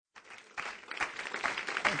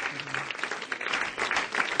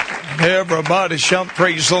Everybody shout,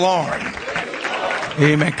 praise the Lord.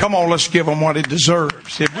 Amen. Come on, let's give him what he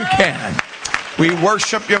deserves if we can. We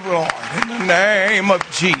worship you, Lord, in the name of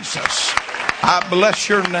Jesus. I bless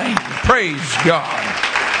your name. Praise God.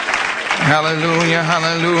 Hallelujah,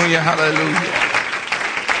 hallelujah, hallelujah.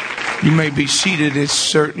 You may be seated. It's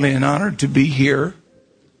certainly an honor to be here.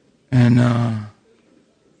 And I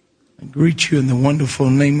greet you in the wonderful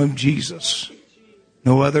name of Jesus.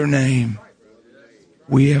 No other name.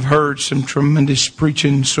 We have heard some tremendous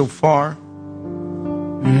preaching so far.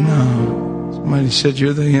 And somebody said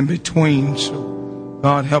you're the in-between. So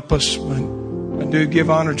God help us. But I do give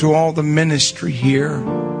honor to all the ministry here.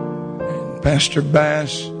 And Pastor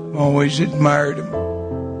Bass, I've always admired him.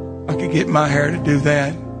 I could get my hair to do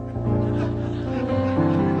that.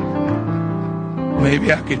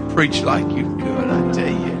 Maybe I could preach like you could, I tell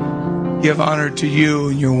you. Give honor to you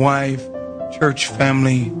and your wife, church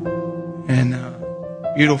family, and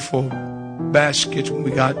beautiful baskets when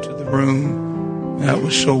we got to the room. That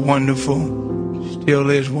was so wonderful.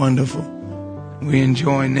 Still is wonderful. We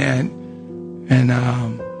enjoying that. And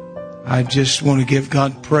I just want to give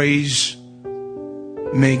God praise.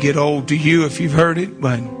 It may get old to you if you've heard it,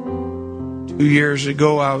 but 2 years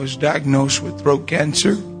ago I was diagnosed with throat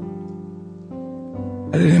cancer.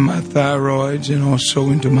 I had it in my thyroids and also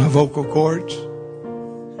into my vocal cords.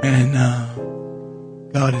 And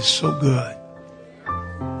God is so good.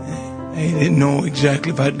 I didn't know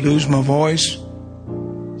exactly if I'd lose my voice.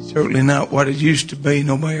 Certainly not what it used to be.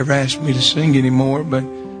 Nobody ever asked me to sing anymore, but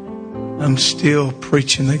I'm still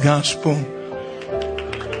preaching the gospel.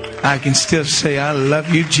 I can still say, I love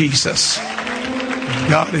you, Jesus.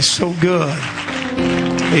 God is so good.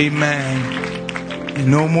 Amen. And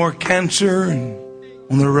no more cancer, and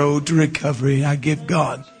on the road to recovery, I give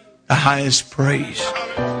God the highest praise.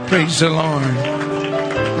 Praise the Lord.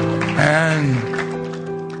 And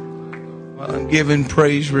while I'm giving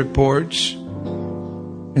praise reports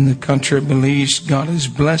in the country of Belize, God is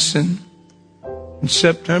blessing. In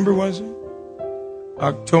September, was it?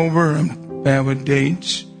 October, I'm bad with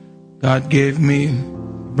dates. God gave me a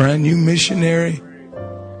brand new missionary.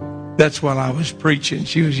 That's while I was preaching.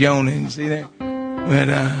 She was yawning, see that? But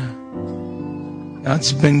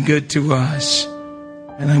God's been good to us.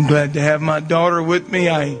 And I'm glad to have my daughter with me.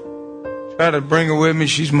 I try to bring her with me.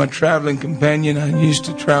 She's my traveling companion. I used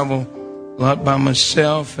to travel a lot by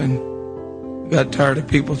myself and got tired of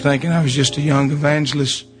people thinking I was just a young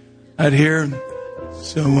evangelist out here.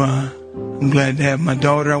 So I'm glad to have my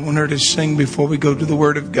daughter. I want her to sing before we go to the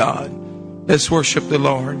Word of God. Let's worship the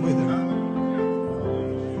Lord with her.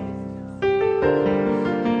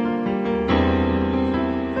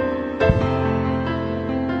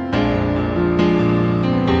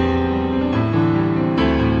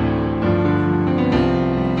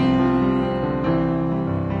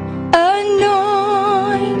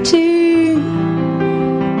 Anointing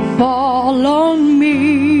fall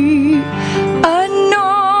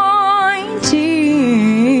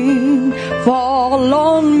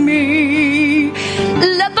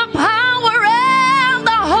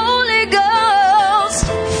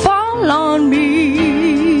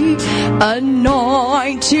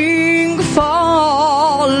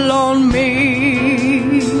on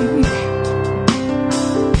me.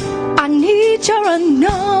 I need your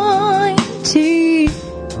anointing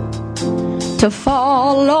to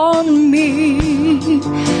fall on me.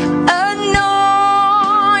 Anointing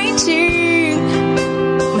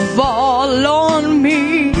fall on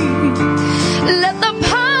me. Let the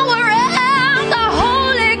power and the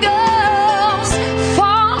Holy Ghost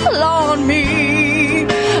fall on me.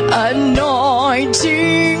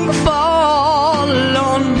 Anointing fall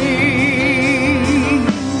on me.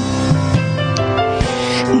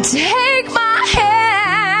 Take my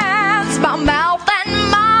hands, my mouth and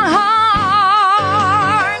my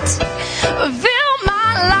heart. Fill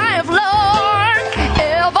my life, Lord,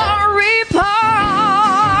 every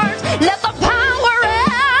part. Let the power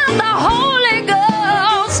and the Holy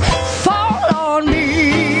Ghost fall on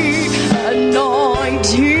me.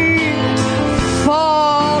 Anointing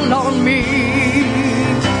fall on me.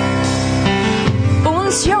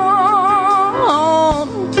 Unción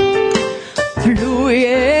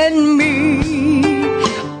fluye en mí.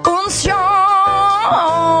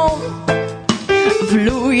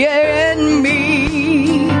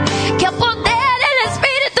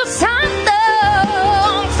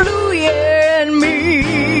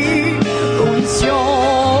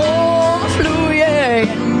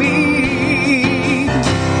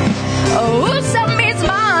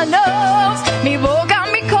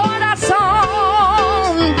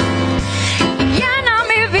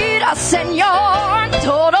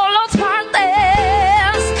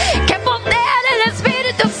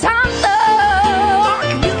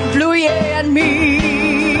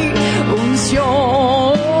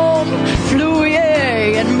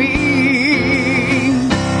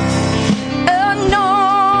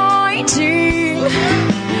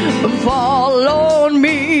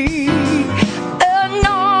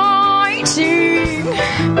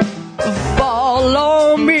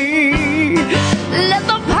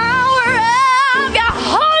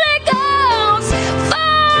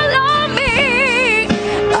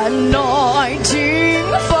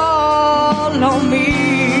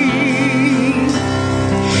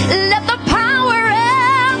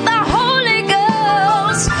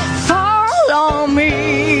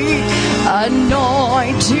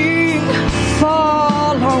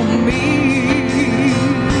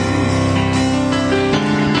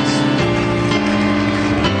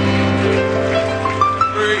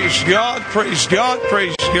 Praise God, praise God,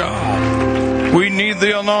 praise God. We need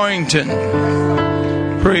the anointing.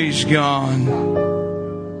 Praise God.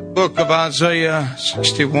 Book of Isaiah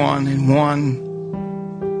 61 and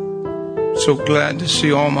 1. So glad to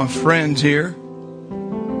see all my friends here.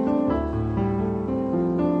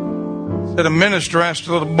 Said a minister asked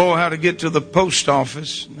a little boy how to get to the post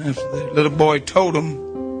office. And after the little boy told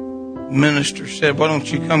him, the minister said, why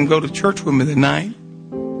don't you come go to church with me tonight?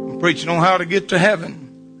 I'm preaching on how to get to heaven.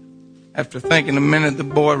 After thinking a minute, the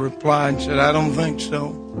boy replied and said, I don't think so.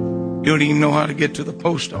 You don't even know how to get to the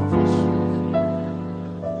post office.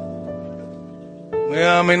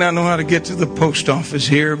 Well, I may not know how to get to the post office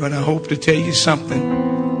here, but I hope to tell you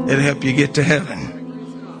something that'll help you get to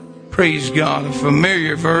heaven. Praise God. A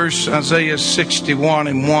familiar verse, Isaiah 61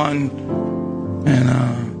 and 1. And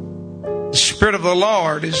the Spirit of the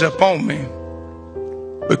Lord is upon me,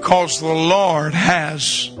 because the Lord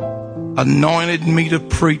has anointed me to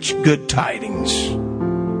preach good tidings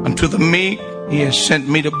unto the meek. He has sent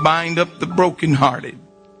me to bind up the brokenhearted,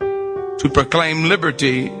 to proclaim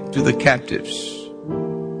liberty to the captives,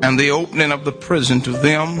 and the opening of the prison to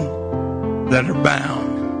them that are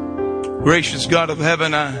bound. Gracious God of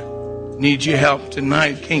heaven, I need your help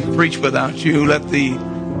tonight. Can't preach without you. Let the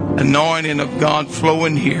anointing of God flow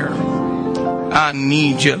in here. I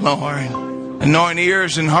need you, Lord. Anoint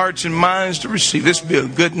ears and hearts and minds to receive. This will be a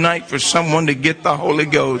good night for someone to get the Holy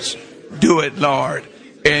Ghost. Do it, Lord.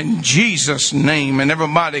 In Jesus' name. And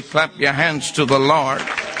everybody clap your hands to the Lord. Praise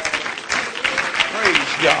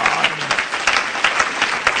God.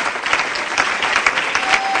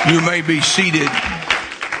 You may be seated.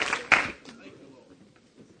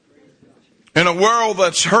 In a world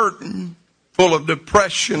that's hurting, full of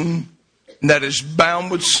depression, that is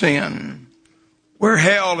bound with sin, where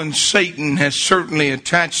hell and Satan has certainly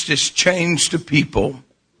attached his chains to people,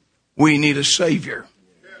 we need a Savior.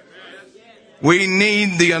 We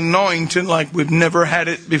need the anointing like we've never had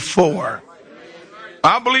it before.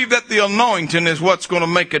 I believe that the anointing is what's going to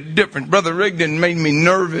make a difference. Brother Rigdon made me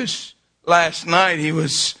nervous last night. He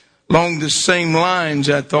was along the same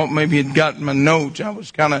lines. I thought maybe he'd gotten my notes. I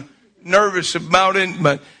was kind of nervous about it,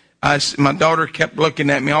 but my daughter kept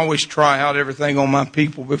looking at me. I always try out everything on my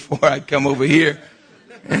people before I come over here.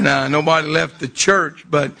 And nobody left the church.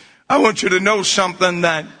 But I want you to know something,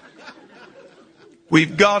 that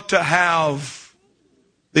we've got to have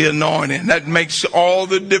the anointing. That makes all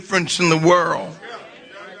the difference in the world.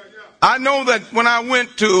 I know that when I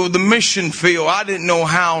went to the mission field, I didn't know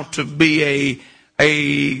how to be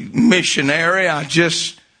a missionary. I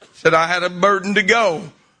just said I had a burden to go.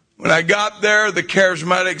 When I got there, the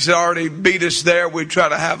charismatics had already beat us there. We'd try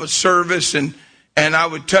to have a service, and I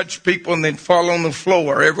would touch people and they'd fall on the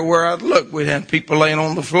floor. Everywhere I'd look, we'd have people laying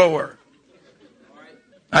on the floor.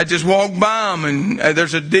 I just walk by them, and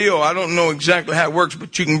there's a deal. I don't know exactly how it works,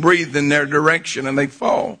 but you can breathe in their direction and they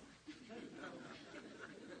fall.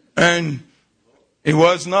 And it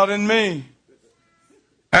was not in me.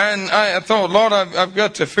 And I thought, Lord, I've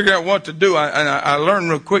got to figure out what to do. I learned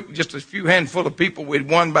real quick, just a few handful of people we'd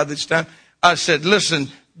won by this time. I said, listen,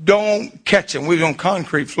 don't catch them. We was on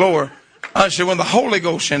concrete floor. I said, when the Holy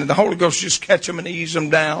Ghost in it, the Holy Ghost just catch them and ease them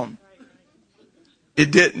down.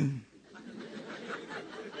 It didn't.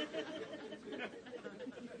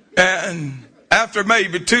 And after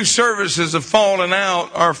maybe 2 services of falling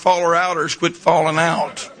out, our faller-outers quit falling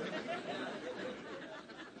out.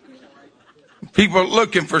 People are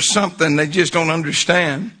looking for something they just don't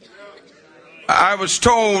understand. I was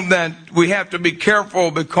told that we have to be careful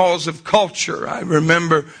because of culture. I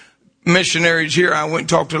remember missionaries here. I went and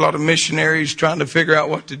talked to a lot of missionaries trying to figure out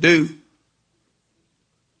what to do.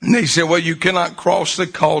 And they said, well, you cannot cross the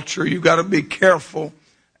culture. You've got to be careful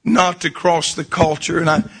not to cross the culture. And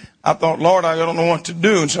I thought, Lord, I don't know what to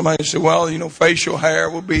do. And somebody said, well, facial hair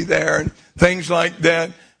will be there and things like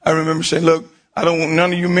that. I remember saying, look, I don't want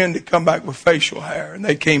none of you men to come back with facial hair. And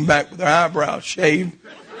they came back with their eyebrows shaved.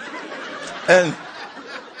 And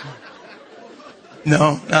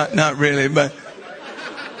no, not really, but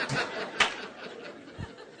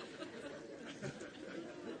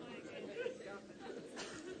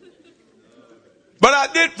I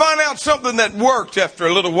did find out something that worked after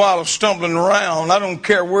a little while of stumbling around. I don't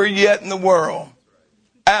care where you're at in the world.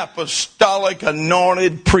 Apostolic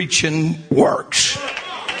anointed preaching works.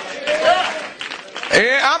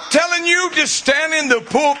 Yeah, I'm telling you, just stand in the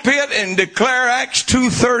pulpit and declare Acts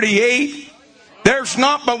 2:38. There's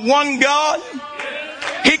not but one God.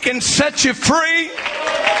 He can set you free.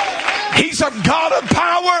 He's a God of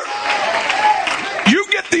power. You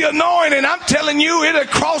get the anointing, I'm telling you, it'll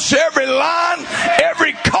cross every line,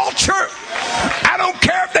 every culture. I don't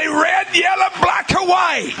care if they red, yellow, black, or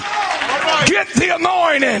white. Get the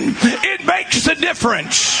anointing. It makes a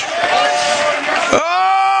difference.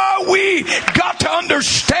 Oh, we got to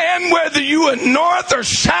understand whether you are north or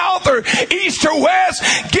south or east or west,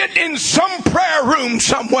 get in some prayer room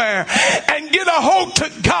somewhere and get a hold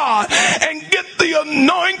to God and get the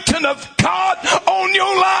anointing of God on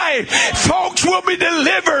your life. Folks will be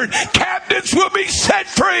delivered. Captives will be set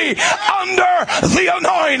free under the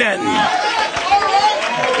anointing.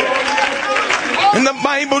 And the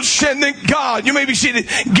Bible said that God, you may be seated,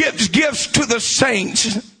 gives gifts to the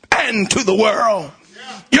saints and to the world.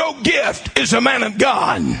 Your gift is a man of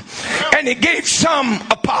God. And he gave some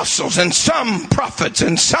apostles and some prophets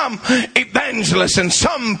and some evangelists and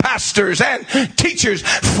some pastors and teachers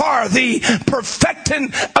for the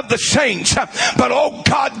perfecting of the saints. But oh,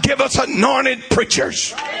 God, give us anointed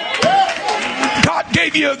preachers. God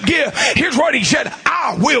gave you a gift. Here's what he said: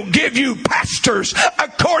 I will give you pastors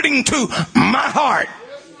according to my heart,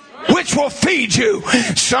 which will feed you.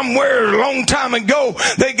 Somewhere a long time ago,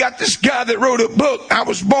 they got this guy that wrote a book. I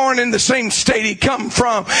was born in the same state he come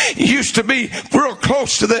from. He used to be real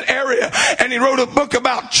close to that area. And he wrote a book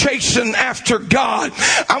about chasing after God.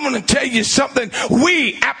 I'm going to tell you something.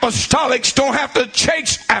 We apostolics don't have to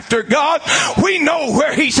chase after God. We know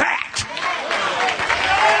where he's at.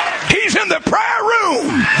 He's in the prayer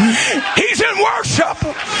room. He's in worship.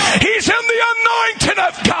 He's in the anointing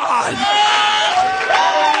of God.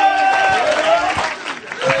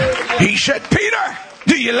 He said, Peter,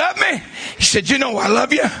 do you love me? He said, you know I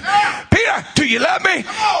love you. Peter, do you love me?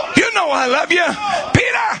 You know I love you.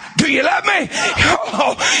 Peter, do you love me?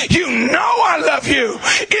 Oh, you know I love you.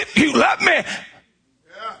 If you love me,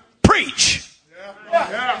 preach.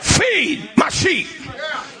 Feed my sheep.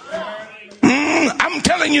 I'm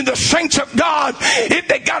telling you, the saints of God, if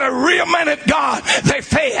they got a real man of God, they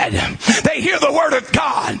fed. They hear the word of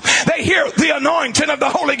God. They hear the anointing of the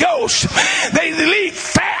Holy Ghost. They leave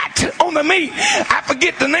fat on the meat. I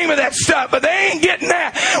forget the name of that stuff, but they ain't getting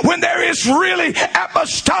that. When there is really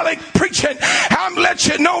apostolic preaching, I'm let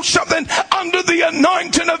you know something. Under the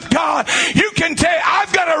anointing of God, you can tell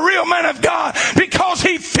I've got a real man of God because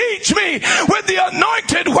he feeds me with the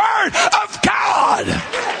anointed word of God.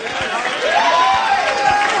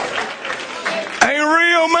 A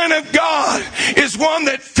real man of God is one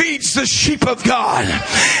that feeds the sheep of God.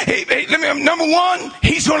 Number one,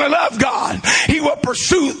 he's going to love God. He will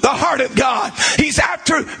pursue the heart of God. He's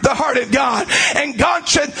after the heart of God. And God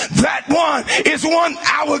said, that one is one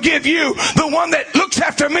I will give you. The one that looks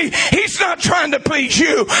after me. He's not trying to please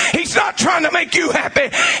you. He's not trying to make you happy.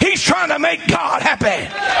 He's trying to make God happy.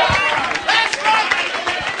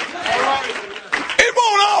 It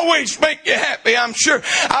won't always make you happy, I'm sure.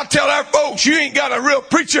 I'll tell our folks, you ain't got a real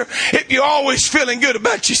preacher if you're always feeling good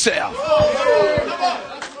about yourself.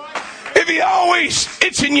 If you're always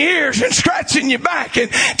itching your ears and scratching your back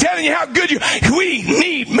and telling you how good you are. We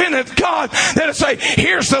need men of God that'll say,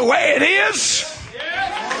 here's the way it is.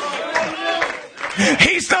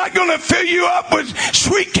 He's not going to fill you up with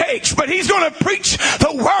sweet cakes, but he's going to preach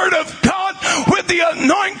the word of God with the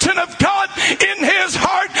anointing of God in his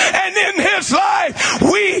heart and in his life.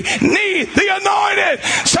 We need the anointed.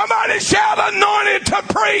 Somebody shout, anointed to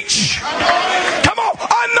preach. Come on,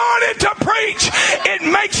 anointed to preach. It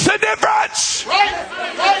makes a difference.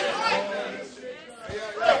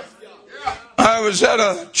 I was at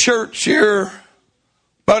a church here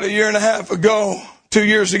about 1.5 years ago, 2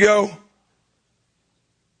 years ago.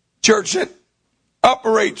 Church that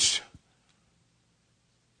operates.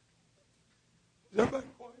 Is everybody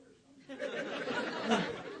quiet?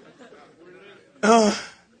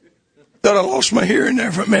 Thought I lost my hearing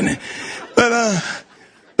there for a minute. But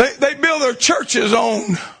they build their churches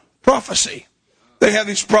on prophecy. They have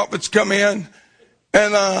these prophets come in,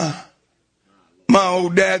 and my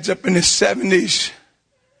old dad's up in his 70s,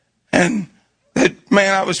 and that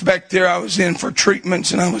man, I was back there. I was in for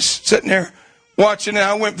treatments, and I was sitting there watching it.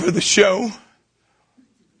 I went for the show.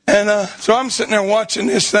 And so I'm sitting there watching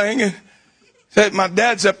this thing. And said, my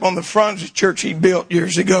dad's up on the front of the church he built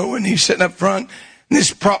years ago. And he's sitting up front. And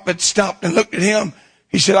this prophet stopped and looked at him.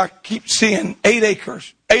 He said, I keep seeing 8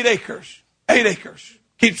 acres, 8 acres, 8 acres.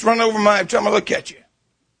 Keeps running over my every time I look at you.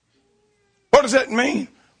 What does that mean?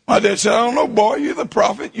 My dad said, I don't know, boy. You're the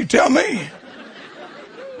prophet. You tell me.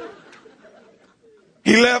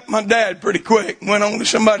 He left my dad pretty quick and went on to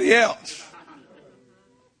somebody else.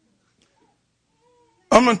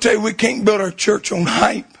 I'm going to tell you, we can't build our church on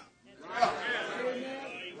hype.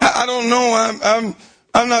 I don't know.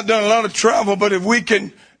 I'm not done a lot of travel, but if we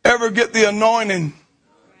can ever get the anointing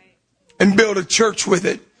and build a church with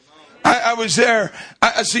it. I was there.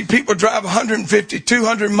 I see people drive 150,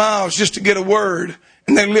 200 miles just to get a word,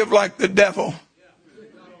 and they live like the devil.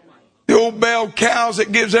 The old bell cows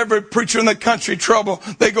that gives every preacher in the country trouble,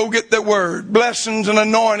 they go get their word. Blessings and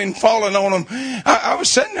anointing falling on them. I was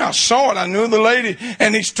sitting there, I saw it. I knew the lady,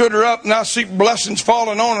 and he stood her up, and I see blessings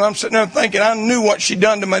falling on her. I'm sitting there thinking, I knew what she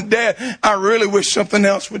done to my dad. I really wish something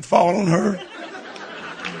else would fall on her.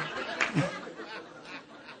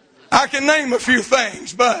 I can name a few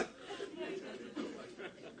things, but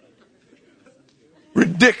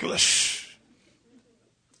ridiculous.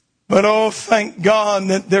 But oh, thank God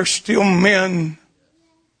that there's still men.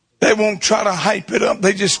 They won't try to hype it up.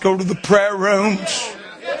 They just go to the prayer rooms,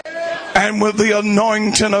 and with the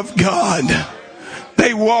anointing of God,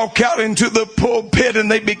 they walk out into the pulpit and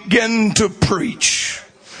they begin to preach.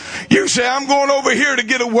 You say, I'm going over here to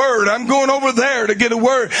get a word. I'm going over there to get a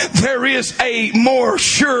word. There is a more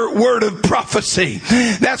sure word of prophecy.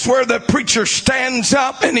 That's where the preacher stands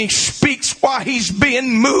up and he speaks while he's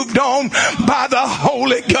being moved on by the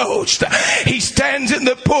Holy Ghost. He stands in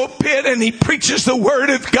the pulpit and he preaches the word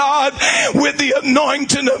of God with the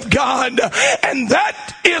anointing of God. And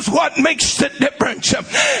that is what makes the difference.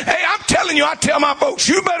 Hey, I'm telling you, I tell my folks,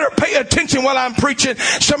 you better pay attention while I'm preaching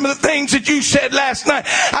some of the things that you said last night.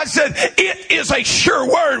 I said, it is a sure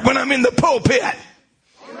word when I'm in the pulpit.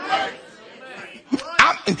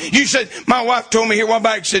 You said, my wife told me here a while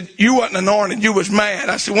back, said, you wasn't anointed, you was mad.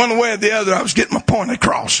 I said, one way or the other, I was getting my point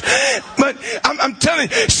across. But I'm telling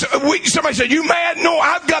you, somebody said, you mad? No,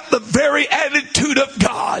 I've got the very attitude of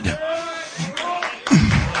God.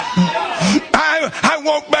 I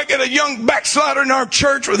walked back at a young backslider in our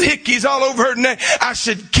church with hickeys all over her neck. I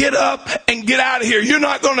said, get up and get out of here. You're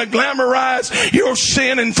not going to glamorize your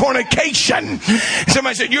sin and fornication.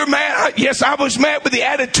 Somebody said, you're mad? Yes, I was mad with the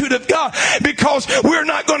attitude of God, because we're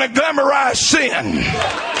not going to glamorize sin.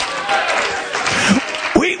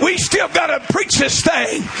 We still got to preach this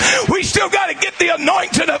thing. We still got to get the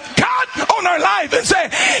anointing of God on our life and say,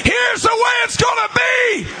 here's the way it's going to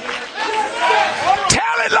be.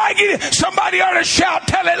 Tell it like it is. Somebody ought to shout,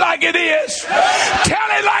 tell it like it is. Tell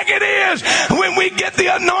it like it is. When we get the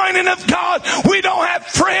anointing of God, we don't have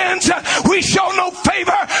friends. We show no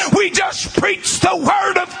favor. We just preach the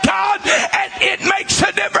word of God, and it makes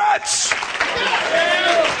a difference.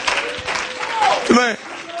 Amen.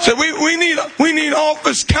 So we need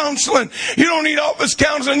office counseling. You don't need office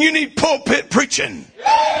counseling. You need pulpit preaching.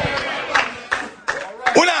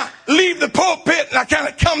 When I leave the pulpit and I kind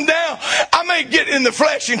of come down, I may get in the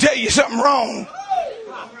flesh and tell you something wrong.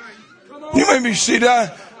 You maybe see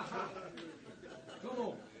that.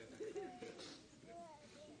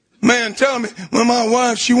 Man telling me, when my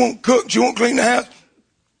wife, she won't cook, she won't clean the house.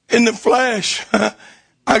 In the flesh,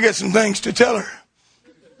 I got some things to tell her.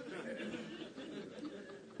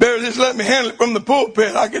 Better just let me handle it from the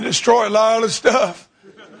pulpit. I can destroy a lot of stuff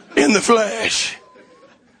in the flesh.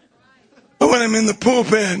 But when I'm in the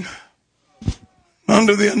pulpit,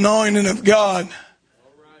 under the anointing of God,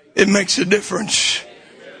 it makes a difference.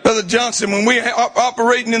 Brother Johnson, when we are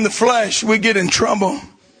operating in the flesh, we get in trouble.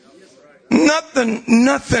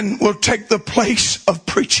 Nothing will take the place of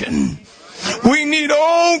preaching. We need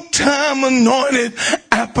old-time anointed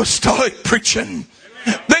apostolic preaching.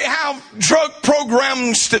 They have drug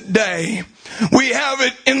programs today. We have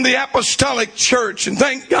it in the apostolic church, and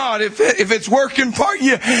thank God if it's working for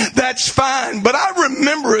you, that's fine. But I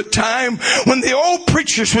remember a time when the old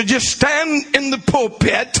preachers would just stand in the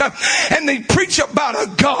pulpit and they'd preach about a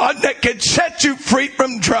God that could set you free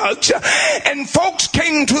from drugs, and folks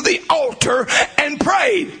came to the altar and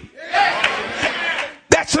prayed.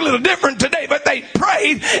 That's a little different today, but they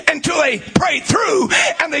prayed until they prayed through,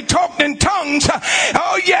 and they talked in tongues.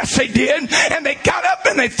 Oh, yes, they did. And they got up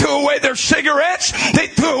and they threw away their cigarettes. They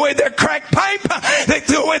threw away their crack pipe. They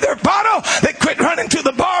threw away their bottle. They quit running to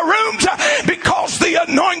the bar rooms because the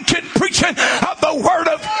anointed preaching of the Word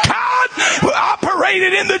of God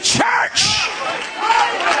operated in the church.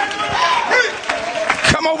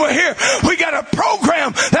 Come over here. We got a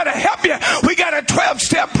program that'll help you. We got a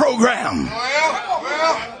 12-step program.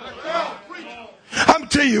 I'm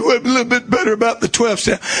telling you a little bit better about the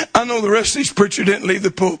 12-step. I know the rest of these preachers didn't leave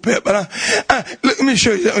the pulpit, but let me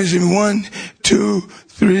show you. Let me see. 1, 2,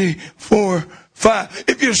 3, 4, 5.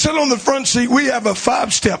 If you're sitting on the front seat, we have a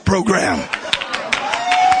 5-step program.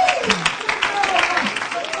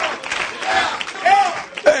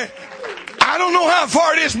 I don't know how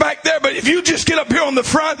far it is back there, but if you just get up here on the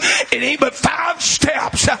front, it ain't but 5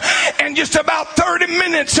 steps and just about 30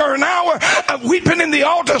 minutes or an hour of weeping in the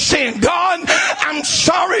altar saying, God, I'm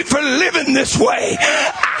sorry for living this way.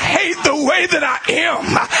 I hate the way that I am.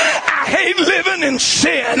 I hate living in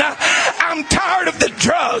sin. I'm tired of the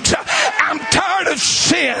drugs. I'm tired of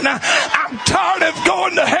sin. I'm tired of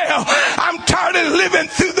going to hell. I'm tired of living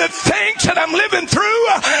through the things that I'm living through.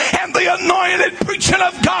 And the anointed preaching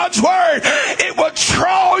of God's word, it will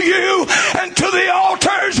draw you into the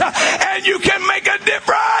altars and you can make a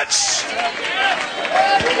difference.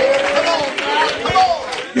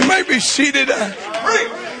 You may be seated.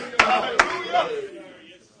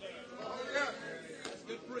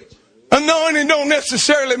 Anointing don't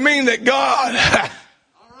necessarily mean that God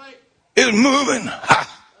is moving.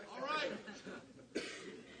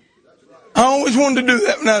 I always wanted to do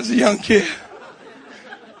that when I was a young kid.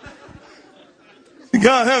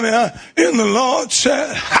 God help me. In the Lord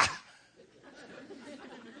said,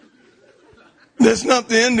 that's not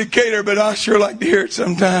the indicator, but I sure like to hear it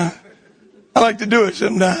sometimes. I like to do it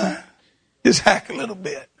sometimes. Just hack a little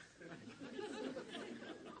bit.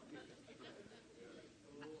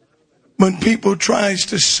 When people tries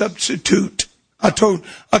to substitute, I told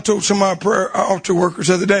some of our prayer altar workers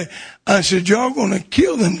the other day, I said, y'all going to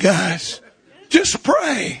kill them guys. Just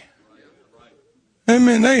pray.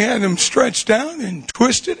 Amen. They had them stretched out and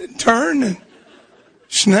twisted and turned and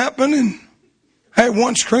snapping and had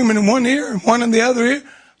one screaming in one ear and one in the other ear.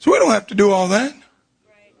 So we don't have to do all that.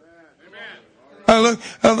 I looked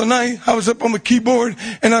the other night, I was up on the keyboard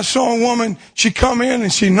and I saw a woman. She come in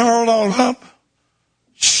and she gnarled all up,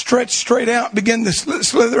 stretched straight out, began to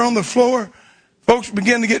slither on the floor. Folks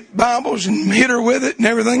began to get Bibles and hit her with it and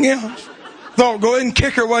everything else. Thought, go ahead and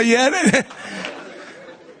kick her while you at it.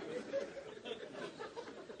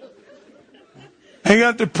 I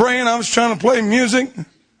got to praying. I was trying to play music.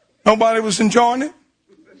 Nobody was enjoying it.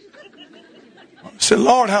 I said,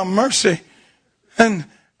 Lord, have mercy. And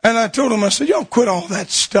I told him, I said, y'all quit all that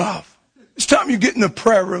stuff. It's time you get in the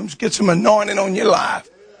prayer rooms, get some anointing on your life.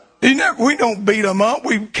 We don't beat them up.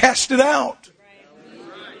 We cast it out.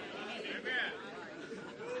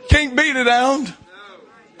 Can't beat it out.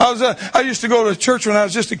 I used to go to church when I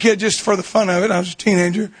was just a kid, just for the fun of it. I was a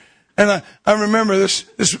teenager. And I remember this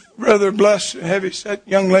rather blessed, heavy-set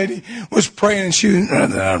young lady was praying, and she was,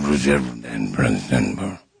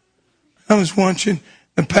 I was watching.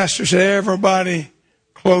 The pastor said, everybody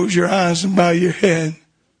close your eyes and bow your head.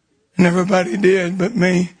 And everybody did but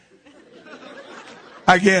me,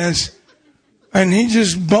 I guess. And he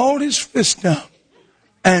just balled his fist up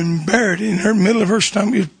and buried it in her middle of her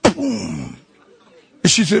stomach. Boom.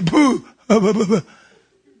 And she said, boo.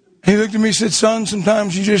 He looked at me and said, son,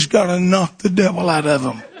 sometimes you just got to knock the devil out of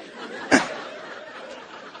him.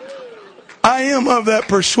 I am of that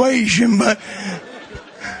persuasion, but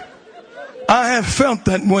I have felt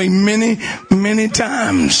that way many, many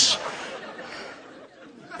times.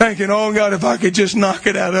 Thinking, oh God, if I could just knock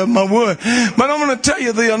it out of him, I would. But I'm going to tell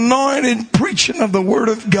you, the anointed preaching of the Word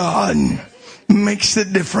of God makes the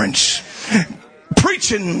difference.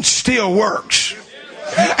 Preaching still works.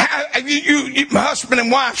 You husband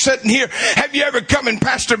and wife sitting here, have you ever come and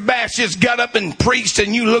Pastor Bass just got up and preached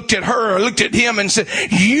and you looked at her or looked at him and said,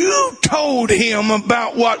 you told him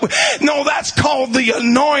about what? No, that's called the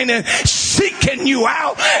anointing seeking you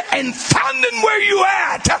out and finding where you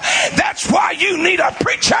at. That's why you need a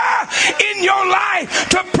preacher in your life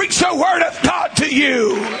to preach the Word of God to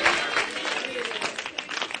you.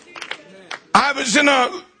 I was in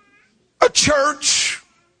a church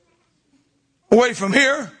away from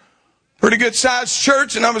here, pretty good sized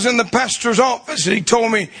church, and I was in the pastor's office, and he told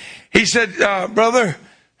me, he said, brother,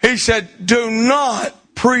 he said, do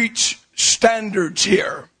not preach standards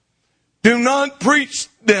here. Do not preach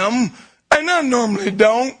them, and I normally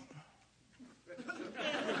don't.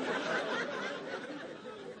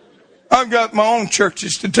 I've got my own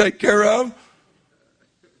churches to take care of.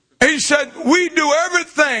 He said, we do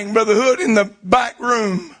everything, Brother Hood, in the back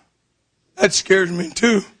room. That scares me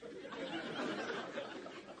too.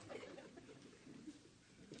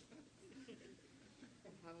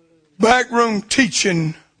 Backroom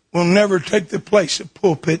teaching will never take the place of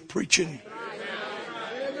pulpit preaching.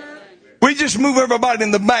 We just move everybody in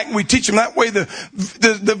the back and we teach them. That way the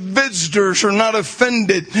visitors are not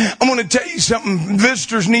offended. I'm going to tell you something.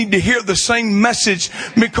 Visitors need to hear the same message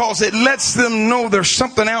because it lets them know there's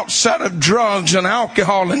something outside of drugs and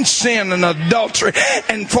alcohol and sin and adultery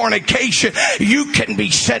and fornication. You can be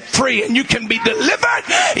set free and you can be delivered.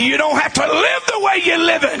 You don't have to live the way you're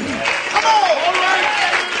living. Come on, all right.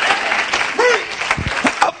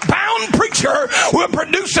 A bound preacher will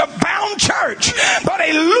produce a bound church, but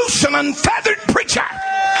a loose and unfeathered preacher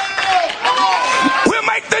will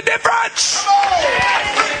make the difference.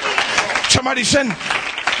 So Somebody said,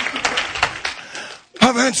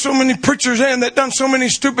 I've had so many preachers in that done so many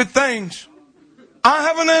stupid things. I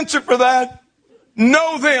have an answer for that.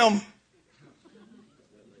 Know them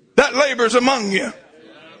that labors among you.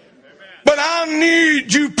 But I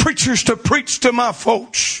need you preachers to preach to my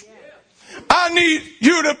folks. I need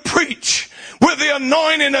you to preach with the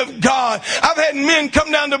anointing of God. I've had men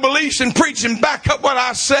come down to Belize and preach and back up what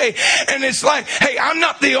I say. And it's like, hey, I'm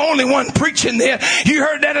not the only one preaching there. You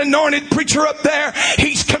heard that anointed preacher up there?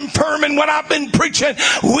 He's confirming what I've been preaching.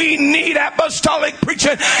 We need apostolic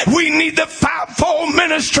preaching. We need the fivefold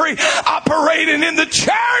ministry operating in the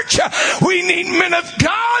church. We need men of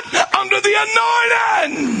God under the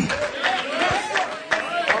anointing.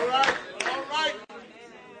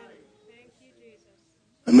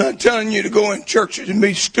 I'm not telling you to go in churches and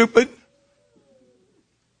be stupid.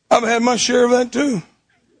 I've had my share of that too.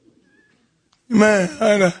 Man, I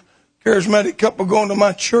had a charismatic couple going to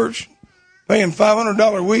my church, paying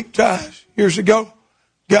 $500 a week tithes years ago.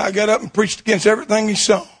 Guy got up and preached against everything he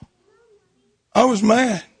saw. I was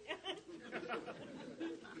mad.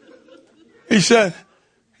 He said,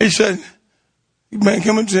 man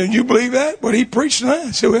come and said, you believe that? What he preached tonight?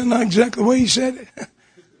 I said, well, not exactly the way he said it.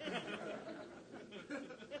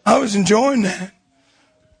 I was enjoying that.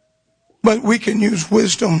 But we can use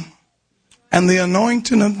wisdom. And the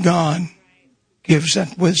anointing of God gives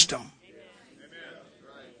that wisdom.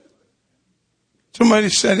 Somebody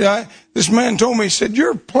said, this man told me, he said,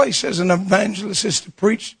 your place as an evangelist is to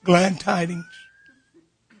preach glad tidings.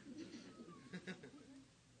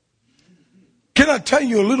 Can I tell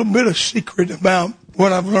you a little bit of secret about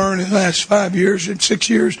what I've learned in the last 5 years and 6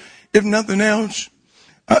 years, if nothing else?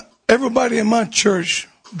 Everybody in my church,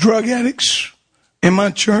 drug addicts in my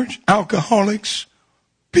church, alcoholics,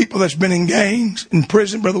 people that's been in gangs, in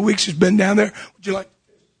prison. Brother Weeks has been down there. Would you like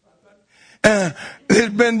to? Has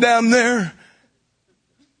been down there.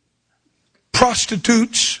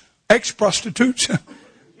 Prostitutes, ex-prostitutes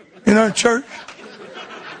in our church.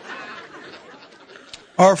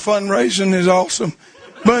 Our fundraising is awesome.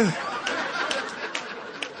 But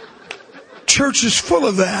church is full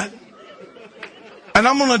of that. And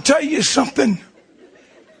I'm going to tell you something.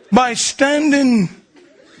 By standing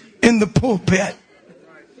in the pulpit.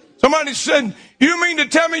 Somebody said, you mean to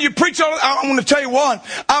tell me you preach all? I'm going to tell you what.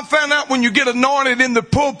 I found out when you get anointed in the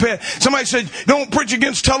pulpit. Somebody said, don't preach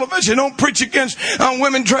against television. Don't preach against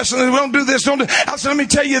women dressing. Don't do this. Don't do. I said, let me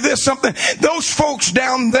tell you this something. Those folks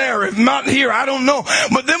down there, if not here, I don't know.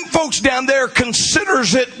 But them folks down there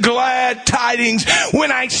considers it glad tidings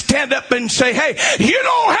when I stand up and say, hey, you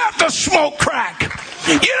don't have to smoke crack.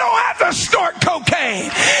 You don't have to snort cocaine.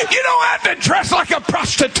 You don't have to dress like a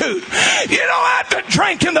prostitute. You don't have to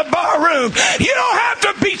drink in the bar room. You don't have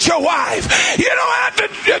to beat your wife. You don't have to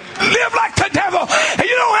live like the devil.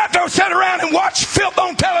 You don't have to sit around and watch filth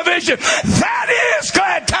on television. That is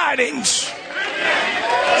glad tidings.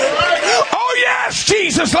 Oh yes,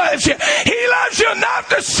 Jesus loves you. He loves you enough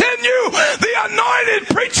to send you the anointed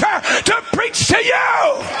preacher to preach to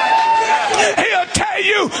you. He'll tell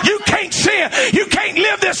you, you can't sin. You can't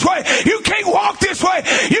live this way. You can't walk this way.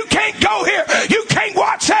 You can't go here. You can't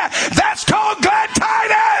watch that. That's called glad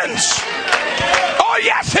tidings. Oh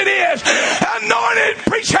yes it is. Anointed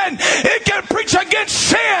preaching. It can preach against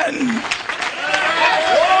sin.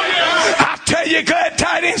 I tell you, glad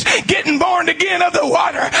tidings, getting born again of the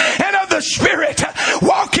water and of the Spirit,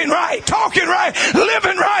 walking right, talking right,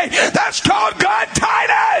 living right. That's called glad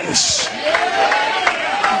tidings.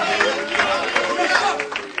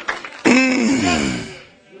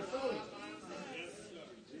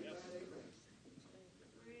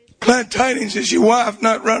 Glad tidings is your wife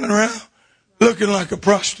not running around looking like a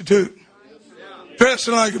prostitute,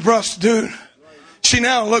 dressing like a prostitute. She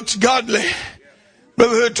now looks godly.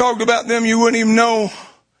 Brother Hood talked about them. You wouldn't even know.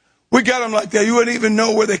 We got them like that. You wouldn't even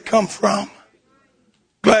know where they come from.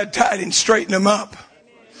 Glad tidings straighten them up.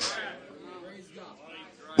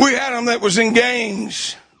 We had them that was in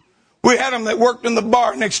gangs. We had them that worked in the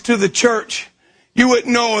bar next to the church. You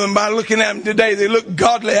wouldn't know them by looking at them today. They look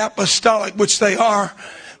godly, apostolic, which they are.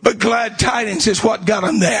 But glad tidings is what got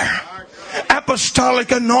them there. Apostolic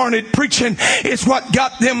anointed preaching is what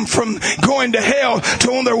got them from going to hell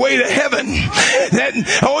to on their way to heaven.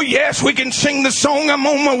 That, oh yes, we can sing the song, I'm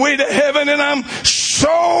on my way to heaven, and I'm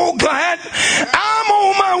so glad I'm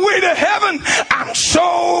on my way to heaven. I'm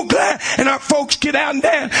so glad. And our folks get out and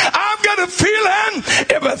dance. I've got a feeling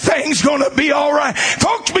everything's going to be all right.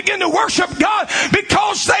 Folks begin to worship God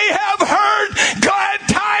because they have heard glad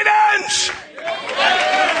tidings.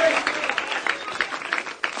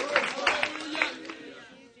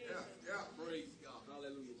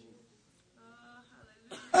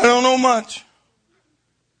 I don't know much,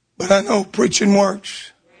 but I know preaching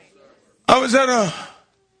works. I was at a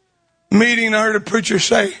meeting and I heard a preacher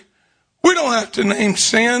say, we don't have to name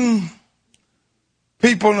sin.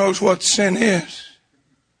 People knows what sin is.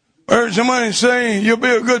 I heard somebody say, you'll be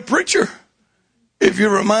a good preacher if you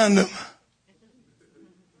remind them.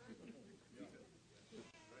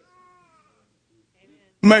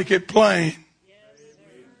 Make it plain.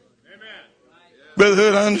 Brother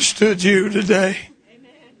Hood, I understood you today.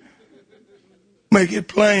 Make it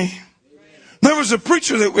plain. There was a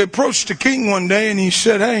preacher that we approached the king one day and he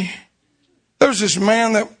said, hey, there's this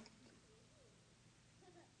man that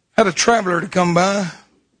had a traveler to come by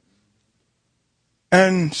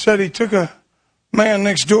and said he took a man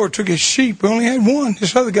next door, took his sheep. He only had one.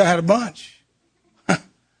 This other guy had a bunch.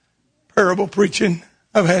 Parable preaching.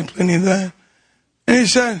 I've had plenty of that. And he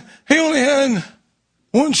said he only had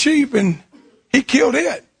one sheep and he killed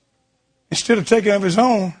it instead of taking of his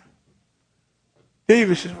own.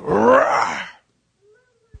 David said, rah.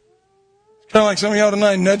 It's kind of like some of y'all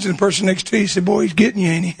tonight nudging the person next to you. He said, boy, he's getting you,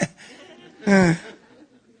 ain't he?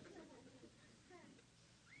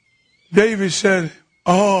 David said,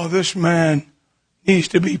 oh, this man needs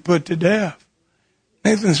to be put to death.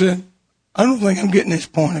 Nathan said, I don't think I'm getting this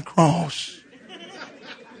point across.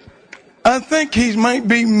 I think he might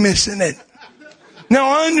be missing it. Now,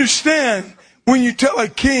 I understand when you tell a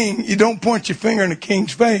king, you don't point your finger in the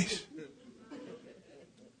king's face.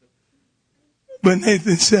 But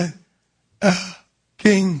Nathan said,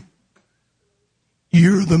 King,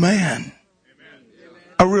 you're the man.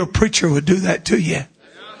 A real preacher would do that to you.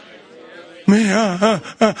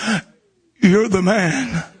 You're the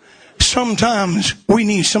man. Sometimes we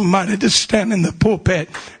need somebody to stand in the pulpit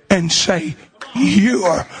and say,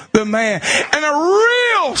 you're the man. And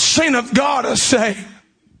a real saint of God will say,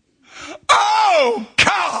 oh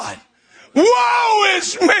God, woe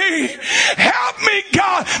is me. Help me,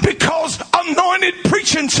 God, because anointed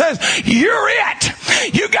preaching says, you're it.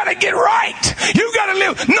 You got to get right. You got to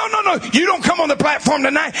live. No. You don't come on the platform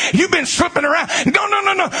tonight. You've been slipping around.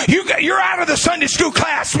 No. You're out of the Sunday school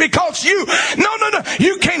class because you. No.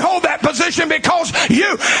 You can't hold that position because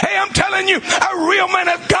you. Hey, I'm telling you, a real man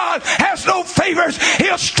of God has no favors.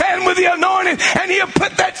 He'll stand with the anointed and he'll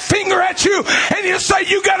put that finger at you and he'll say,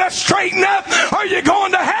 you got to straighten up or you're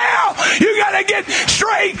going to hell. You got to get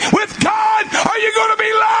straight with God or you're going to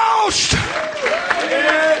be lost.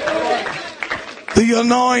 The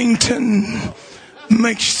anointing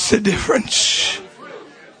makes the difference.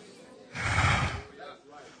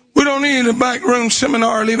 We don't need a back room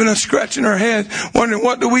seminar leaving us scratching our head wondering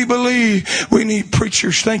what do we believe. We need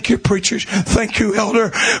preachers. Thank you, preachers. Thank you,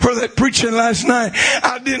 elder, for that preaching last night.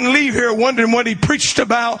 I didn't leave here wondering what he preached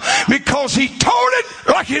about because he told it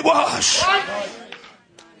like it was.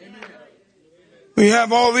 We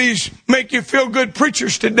have all these make you feel good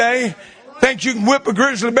preachers today. Think you can whip a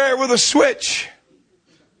grizzly bear with a switch.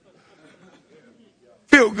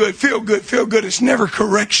 Feel good. It's never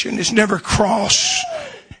correction. It's never cross.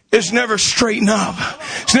 It's never straighten up.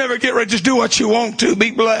 It's never get right. Just do what you want to.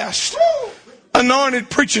 Be blessed. Anointed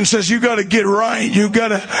preaching says you got to get right. You got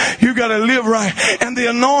to live right. And the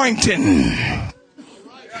anointing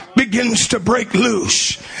begins to break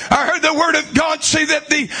loose. I heard the word of God say that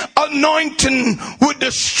the anointing would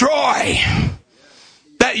destroy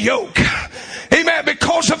that yoke. Amen.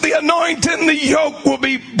 Because of the anointing, the yoke will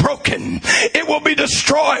be broken. It will be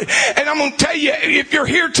destroyed. And I'm going to tell you, if you're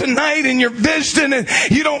here tonight and you're visiting and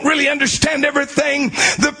you don't really understand everything,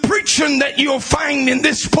 the preaching that you'll find in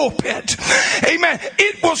this pulpit, amen,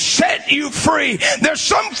 it will set you free. There's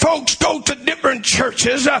some folks go to different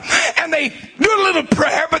churches and they do a little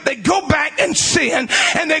prayer, but they go back and sin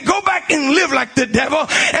and they go back and live like the devil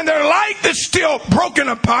and their life is still broken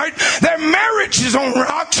apart. Their marriage is on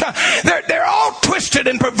rocks. They're all twisted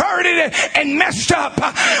and perverted and messed up.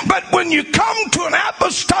 But when you come to an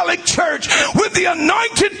apostolic church with the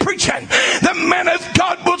anointed preaching, the man of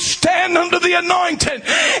God will stand under the anointing,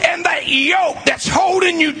 and that yoke that's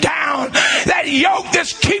holding you down, that yoke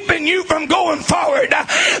that's keeping you from going forward,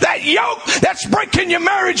 that yoke that's breaking your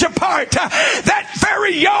marriage apart, that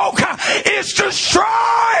very yoke is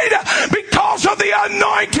destroyed because of the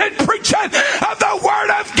anointed preaching of the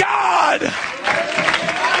Word of God.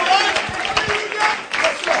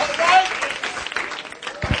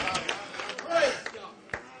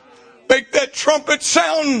 Make that trumpet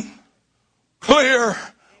sound clear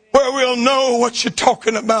where we'll know what you're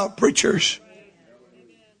talking about, preachers.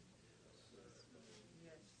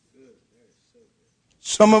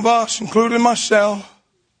 Some of us, including myself,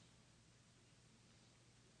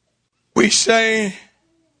 we say,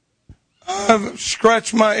 I've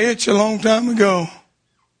scratched my itch a long time ago.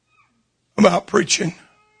 about preaching.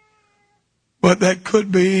 But that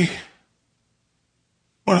could be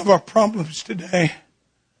one of our problems today.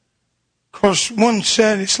 Because one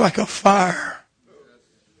said it's like a fire.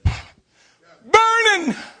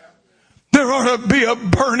 Burning. There ought to be a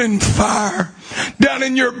burning fire down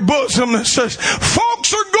in your bosom that says,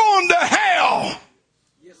 folks are going to hell.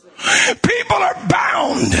 People are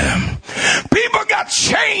bound. People got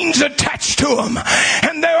chains attached to them.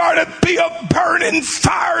 And there ought to be a burning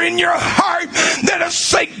fire in your heart that'll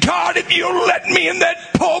say, God, if you'll let me in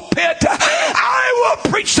that pulpit, I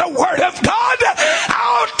will preach the word of God.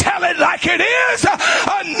 I'll tell it like it is.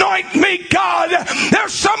 Anoint me, God.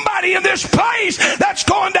 There's somebody in this place that's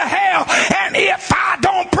going to hell. And if I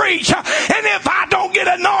don't preach, and if I don't get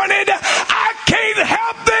anointed, I can't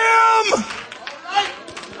help them.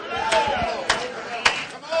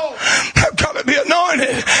 I've got to be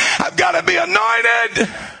anointed. I've got to be anointed.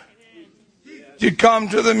 You come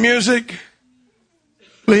to the music,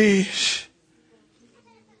 please.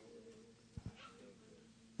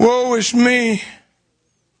 Woe is me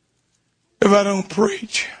if I don't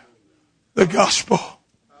preach the gospel.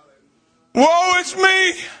 Woe is me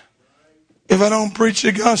if I don't preach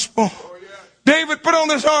the gospel. David, put on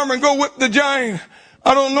this armor and go whip the giant.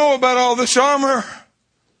 I don't know about all this armor.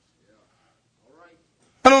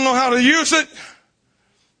 I don't know how to use it,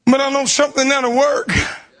 but I know something that'll work.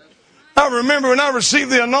 I remember when I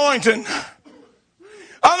received the anointing.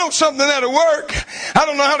 I know something that'll work. I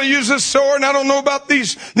don't know how to use this sword, and I don't know about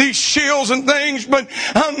these shields and things, but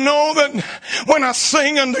I know that when I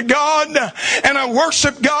sing unto God and I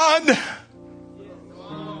worship God,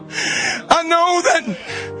 I know that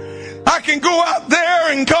I can go out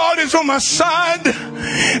there and God is on my side,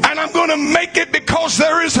 and I'm going to make it because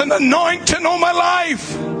there is an anointing on my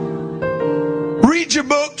life. Read your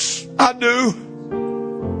books. I do.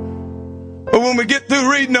 But when we get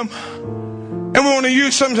through reading them and we want to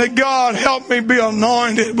use something, say, God, help me be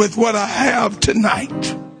anointed with what I have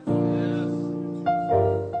tonight.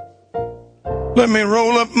 Let me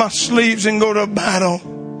roll up my sleeves and go to battle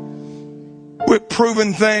with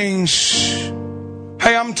proven things.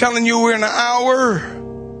 Hey, I'm telling you, we're in an hour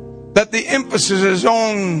that the emphasis is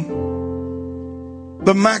on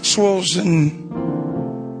the Maxwells and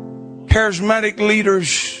charismatic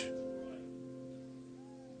leaders.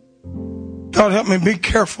 God, help me be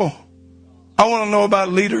careful. I want to know about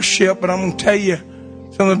leadership, but I'm going to tell you,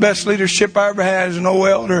 some of the best leadership I ever had is an old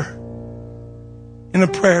elder in a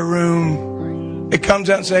prayer room. It comes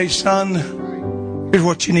out and says, son, here's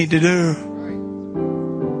what you need to do.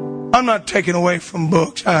 I'm not taking away from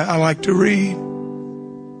books. I like to read.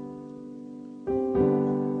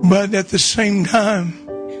 But at the same time,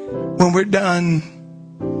 when we're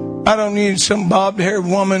done, I don't need some bobbed-haired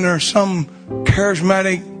woman or some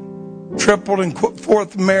charismatic tripled and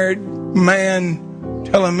fourth married man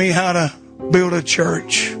telling me how to build a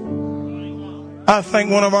church. I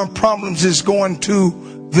think one of our problems is going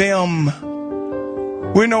to them.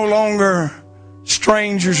 We're no longer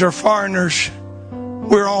strangers or foreigners.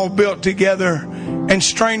 We're all built together, and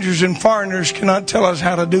strangers and foreigners cannot tell us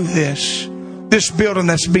how to do this. This building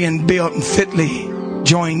that's being built and fitly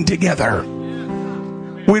joined together.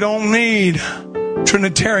 We don't need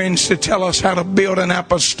Trinitarians to tell us how to build an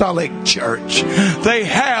apostolic church. They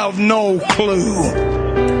have no clue.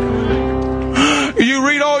 You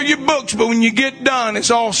read all your books, but when you get done,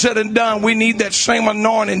 it's all said and done. We need that same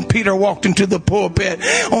anointing. Peter walked into the pulpit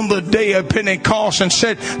on the day of Pentecost and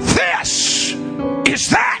said, this is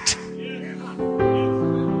that.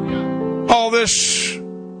 All this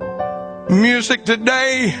music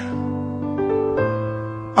today,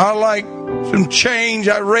 I like some change.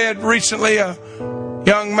 I read recently a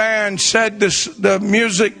young man said the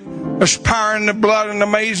music, Power in the Blood and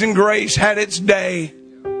Amazing Grace, had its day.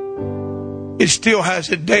 It still has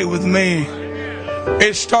its day with me.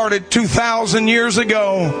 It started 2,000 years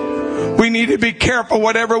ago. We need to be careful.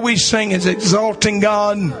 Whatever we sing is exalting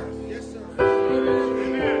God.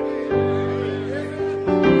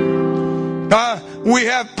 We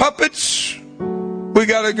have puppets. We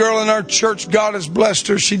got a girl in our church. God has blessed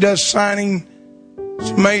her. She does signing.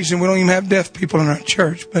 It's amazing. We don't even have deaf people in our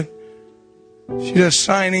church, but she does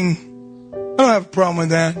signing. I don't have a problem with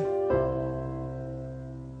that.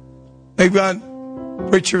 They've got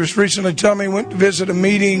preachers recently telling me went to visit a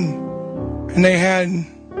meeting and they had,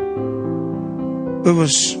 it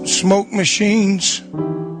was smoke machines,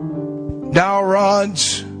 dowel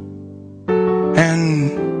rods,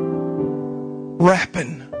 and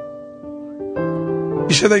rapping.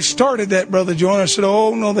 He said, they started that, Brother Joe. I said,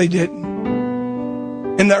 oh, no, they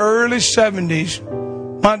didn't. In the early 70s,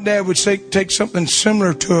 my dad would take something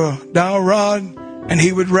similar to a dowel rod and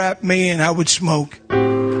he would rap me and I would smoke.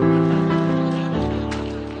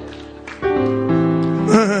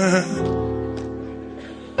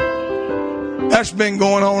 That's been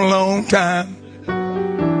going on a long time.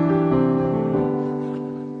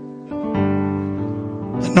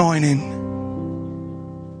 Anointing.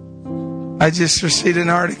 I just received an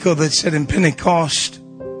article that said in Pentecost,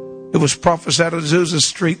 it was prophesied on Azusa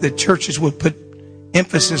Street that churches would put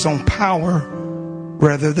emphasis on power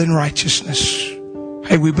rather than righteousness.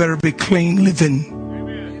 Hey, we better be clean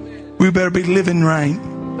living. We better be living right.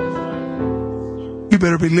 You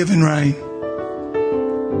better be living right.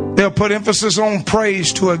 They'll put emphasis on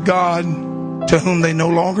praise to a God to whom they no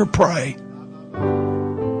longer pray.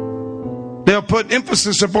 They'll put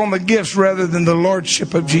emphasis upon the gifts rather than the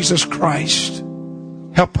lordship of Jesus Christ.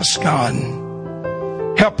 Help us, God.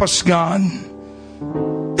 Help us, God,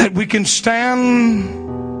 that we can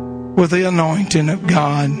stand with the anointing of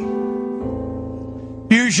God.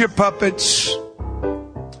 Use your puppets.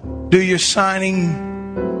 Do your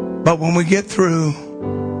signing. But when we get through,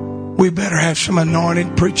 we better have some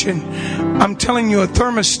anointed preaching. I'm telling you, a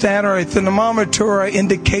thermostat or a thermometer or an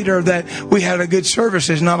indicator that we had a good service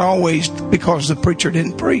is not always because the preacher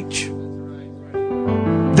didn't preach.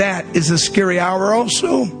 That is a scary hour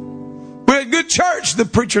also. We had good church, the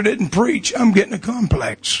preacher didn't preach. I'm getting a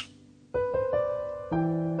complex.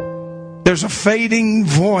 There's a fading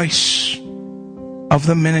voice of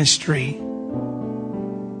the ministry.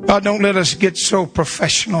 God, don't let us get so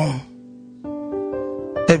professional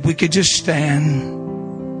that we could just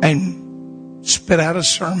stand and spit out a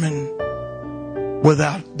sermon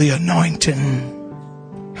without the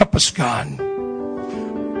anointing. Help us, God.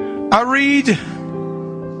 I read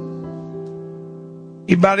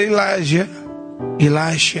about Elijah.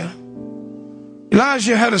 Elijah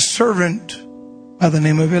had a servant by the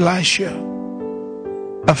name of Elisha,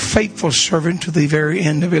 a faithful servant to the very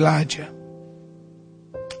end of Elijah.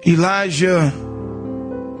 Elijah,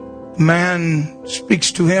 man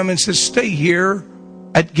speaks to him and says, stay here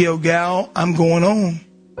at Gilgal. I'm going on.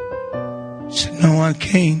 He said, no, I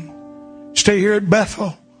can't. Stay here at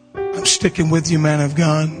Bethel. I'm sticking with you, man of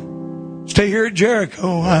God. Stay here at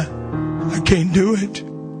Jericho. I can't do it.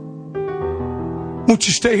 Won't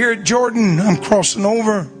you stay here at Jordan? I'm crossing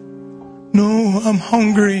over. No, I'm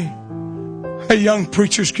hungry. Hey, young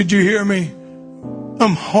preachers, could you hear me?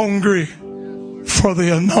 I'm hungry for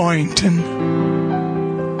the anointing.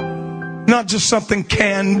 Not just something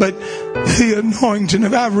canned, but the anointing.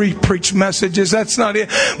 If I re-preach messages, that's not it.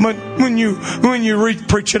 But when you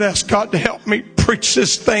re-preach it, ask God to help me preach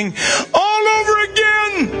this thing all over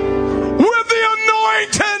again with the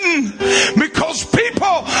anointing, because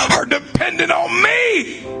people are dependent on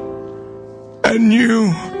me and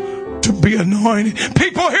you to be anointed.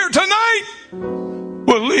 People here tonight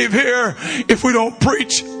will leave here if we don't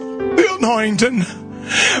preach the anointing.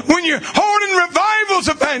 When you're holding revivals,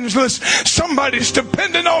 evangelists, somebody's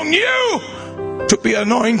dependent on you to be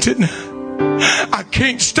anointed. I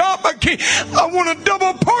can't stop. I want a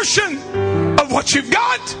double portion of what you've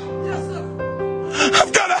got.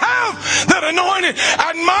 I've got to have that anointing. I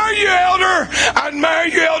admire you, elder. I admire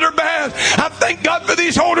you, Elder Bath. I thank God for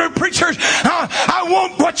these older preachers. I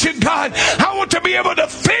want what you got. I want to be able to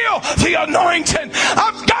feel the anointing.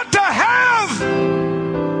 I've got to have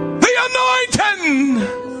the anointing.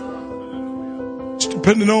 It's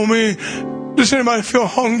dependent on me. Does anybody feel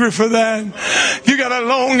hungry for that? You got a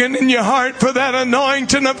longing in your heart for that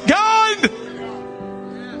anointing of God.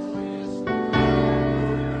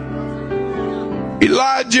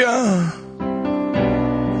 Elijah,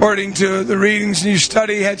 according to the readings you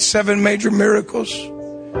study, had 7 major miracles.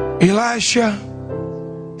 Elisha,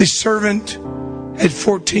 the servant, had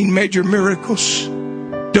 14 major miracles.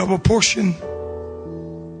 Double portion.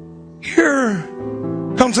 Here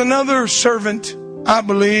comes another servant, I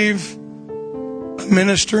believe, a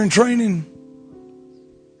minister in training.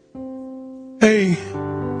 Hey,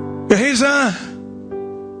 Gehazi,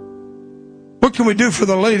 what can we do for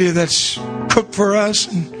the lady that's cooked for us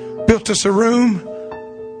and built us a room?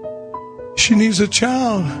 She needs a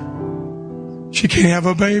child. She can't have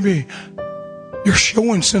a baby. You're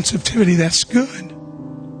showing sensitivity. That's good.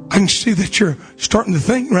 I can see that you're starting to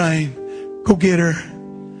think right. Go get her.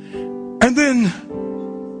 And then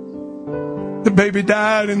the baby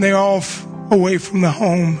died and they're off away from the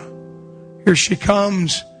home. Here she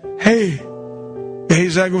comes. Hey,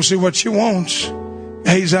 Gehazi, go see what she wants.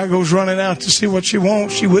 Gehazi goes running out to see what she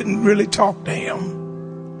wants. She wouldn't really talk to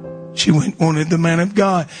him. She wanted the man of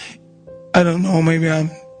God. I don't know, maybe I'm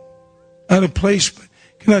out of place, but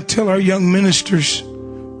can I tell our young ministers,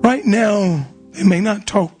 right now, they may not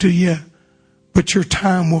talk to you, but your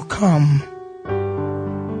time will come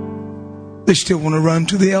They still want to run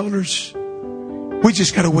to the elders. We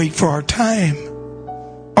just got to wait for our time.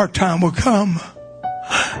 Our time will come.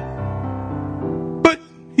 But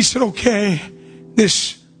he said, okay.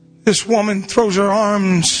 This woman throws her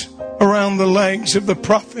arms around the legs of the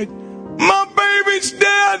prophet. My baby's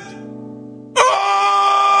dead.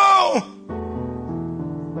 Oh!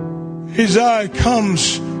 His eye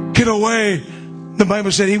comes. Get away. The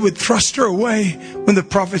Bible said he would thrust her away when the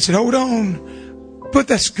prophet said, hold on. But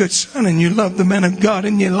that's good, son, and you love the man of God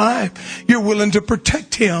in your life. You're willing to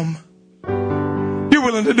protect him. You're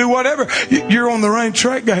willing to do whatever. You're on the right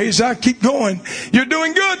track, guys. I keep going. You're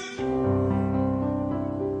doing good.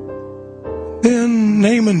 Then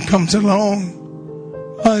Naaman comes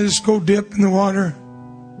along. I just go dip in the water.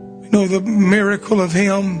 We know the miracle of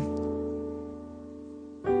him.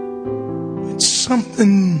 But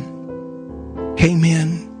something came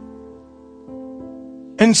in.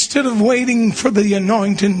 Instead of waiting for the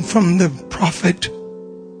anointing from the prophet,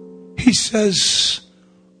 he says,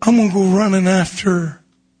 I'm going to go running after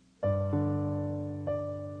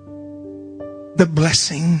the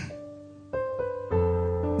blessing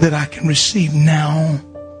that I can receive now.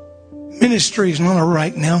 Ministry is not a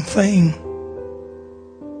right now thing.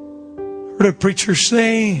 I heard a preacher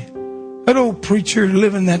say, that old preacher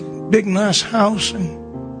live in that big nice house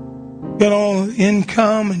and got all the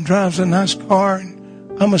income and drives a nice car, and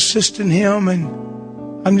I'm assisting him and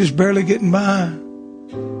I'm just barely getting by.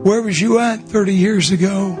 Where was you at 30 years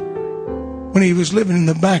ago when he was living in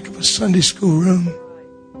the back of a Sunday school room?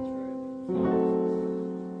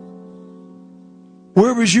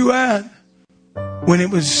 Where was you at when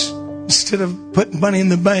it was, instead of putting money in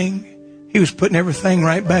the bank, he was putting everything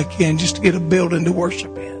right back in just to get a building to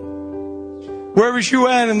worship in? Where was you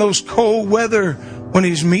at in those cold weather when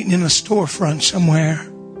he was meeting in a storefront somewhere?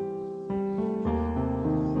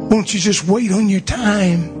 Won't you just wait on your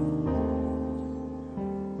time?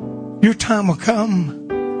 Your time will come.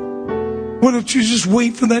 Why don't you just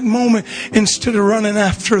wait for that moment instead of running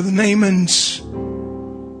after the Naamans?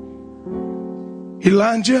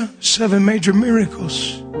 Elijah, 7 major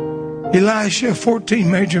miracles. Elisha,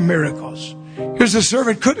 14 major miracles. Here's a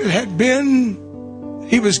servant. Could it have been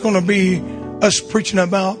he was going to be us preaching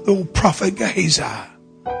about the old prophet Gehazi?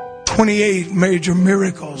 28 major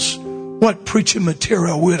miracles. What preaching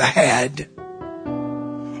material we'd have had.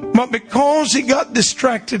 But because he got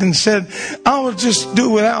distracted and said, I will just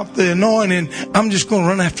do without the anointing, I'm just going to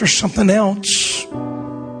run after something else.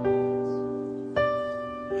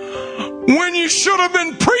 When you should have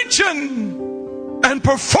been preaching and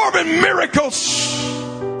performing miracles.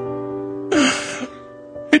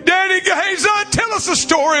 Hey, Daddy Gehazi, tell us a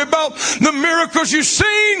story about the miracles you've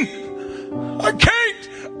seen. I can't.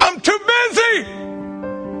 I'm too busy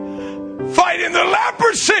fighting the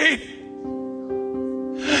leprosy.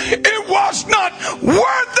 It was not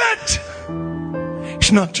worth it.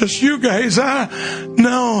 It's not just you guys.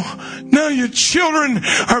 No, your children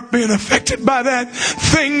are being affected by that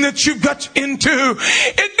thing that you got into.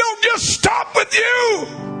 It don't just stop with you.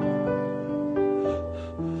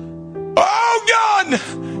 Oh God,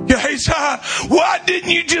 Gehazi, why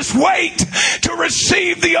didn't you just wait to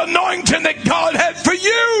receive the anointing that God had for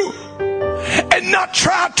you and not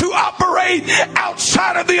try to operate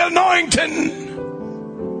outside of the anointing?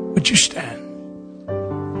 Would you stand?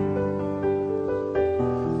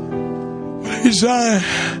 Gehazi,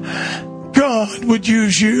 God would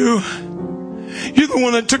use you. You're the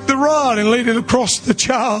one that took the rod and laid it across the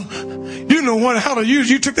child. You know how to use.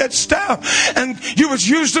 You took that staff and you was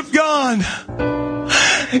used of God.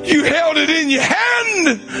 You held it in your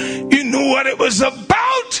hand. You knew what it was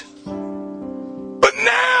about. But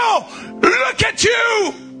now, look at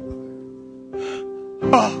you.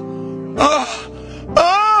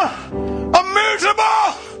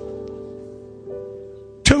 Immutable.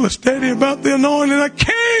 Tell us, Daddy, about the anointing. I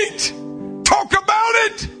can't talk about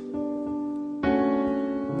it.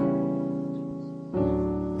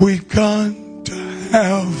 We've got to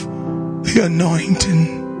have the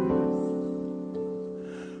anointing.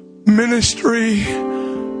 Ministry,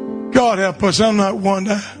 God help us. I'm not one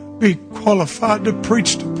to be qualified to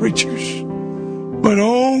preach to preachers. But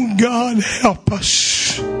oh God, help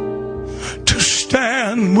us to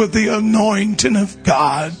stand with the anointing of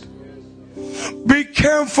God. Be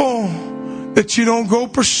careful that you don't go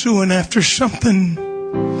pursuing after something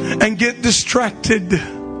and get distracted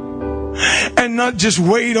and not just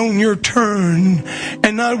wait on your turn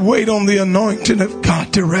and not wait on the anointing of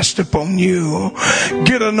God to rest upon you.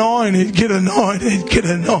 Get anointed, get anointed, get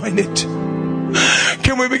anointed.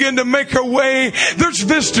 Can we begin to make our way? There's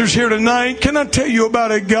visitors here tonight. Can I tell you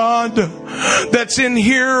about a God that's in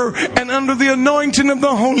here and under the anointing of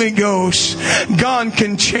the Holy Ghost, God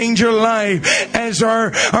can change your life. As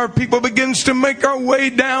our people begins to make our way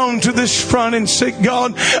down to this front and say,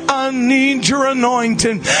 God, I need your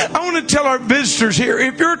anointing. I want to tell our visitors here,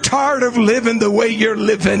 if you're tired of living the way you're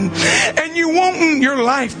living and you want your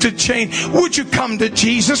life to change, would you come to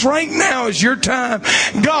Jesus? Right now is your time.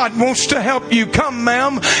 God wants to help you. Come,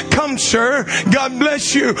 ma'am. Come, sir. God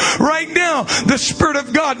bless you. Right now, the Spirit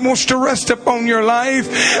of God wants to rest upon your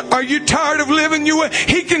life. Are you tired of living your way?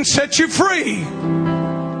 He can set you free.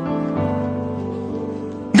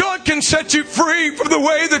 God can set you free from the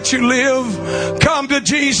way that you live. Come to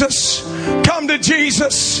Jesus. Come to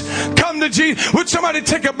Jesus. Come to Jesus. Would somebody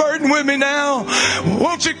take a burden with me now?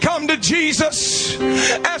 Won't you come to Jesus?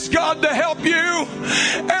 Ask God to help you.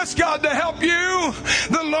 Ask God to help you.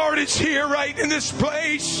 The Lord is here right in this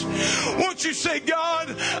place. Won't you say,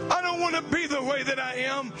 God, I don't want to be the way that I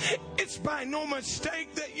am. It's by no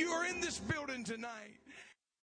mistake that you are in this building tonight.